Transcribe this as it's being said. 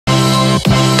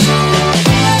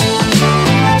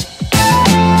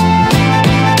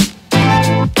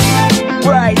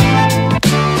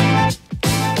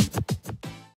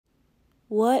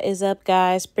What is up,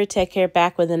 guys? Protect here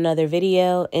back with another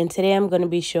video, and today I'm going to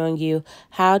be showing you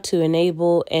how to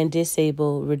enable and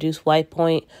disable reduce white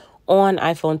point on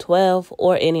iPhone 12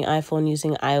 or any iPhone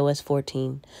using iOS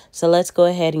 14. So let's go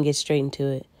ahead and get straight into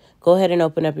it. Go ahead and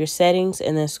open up your settings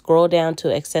and then scroll down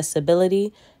to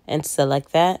accessibility and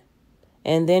select that.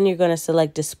 And then you're going to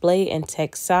select display and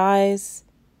text size.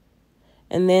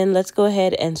 And then let's go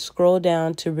ahead and scroll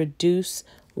down to reduce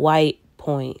white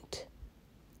point.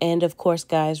 And of course,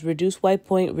 guys, reduce white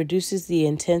point reduces the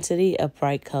intensity of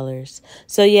bright colors.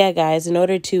 So yeah, guys, in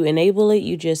order to enable it,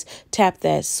 you just tap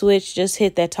that switch, just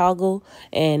hit that toggle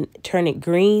and turn it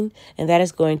green, and that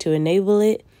is going to enable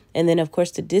it. And then, of course,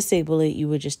 to disable it, you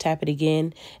would just tap it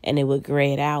again and it would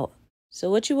gray it out. So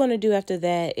what you want to do after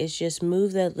that is just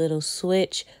move that little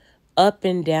switch up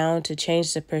and down to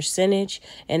change the percentage.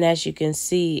 And as you can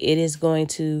see, it is going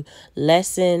to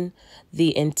lessen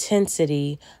the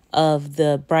intensity of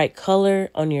the bright color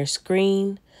on your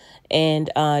screen. And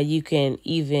you can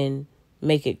even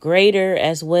make it greater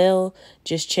as well.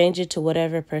 Just change it to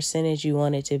whatever percentage you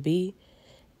want it to be,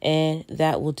 and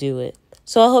that will do it.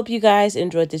 So I hope you guys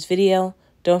enjoyed this video.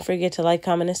 Don't forget to like,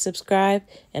 comment, and subscribe,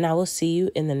 and I will see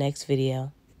you in the next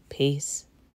video. Peace.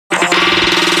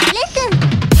 Listen.